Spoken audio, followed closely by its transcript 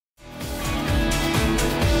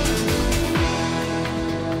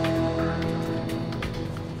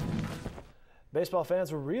baseball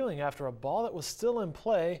fans were reeling after a ball that was still in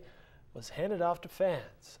play was handed off to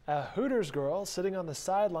fans. A Hooters girl sitting on the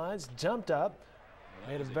sidelines jumped up,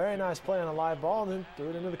 made a very nice play on a live ball, and then threw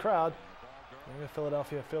it into the crowd. During a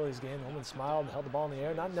Philadelphia Phillies game, the woman smiled and held the ball in the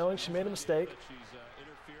air, not knowing she made a mistake.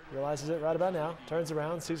 Realizes it right about now, turns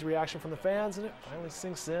around, sees a reaction from the fans, and it finally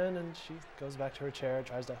sinks in, and she goes back to her chair,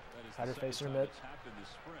 tries to hide her face in her mitt.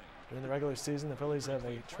 During the regular season, the Phillies have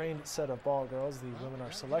a trained set of ball girls. The women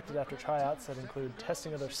are selected after tryouts that include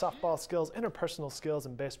testing of their softball skills, interpersonal skills,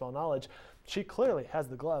 and baseball knowledge. She clearly has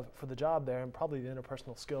the glove for the job there, and probably the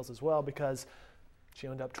interpersonal skills as well, because she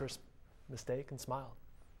owned up to her mistake and smiled.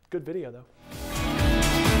 Good video, though.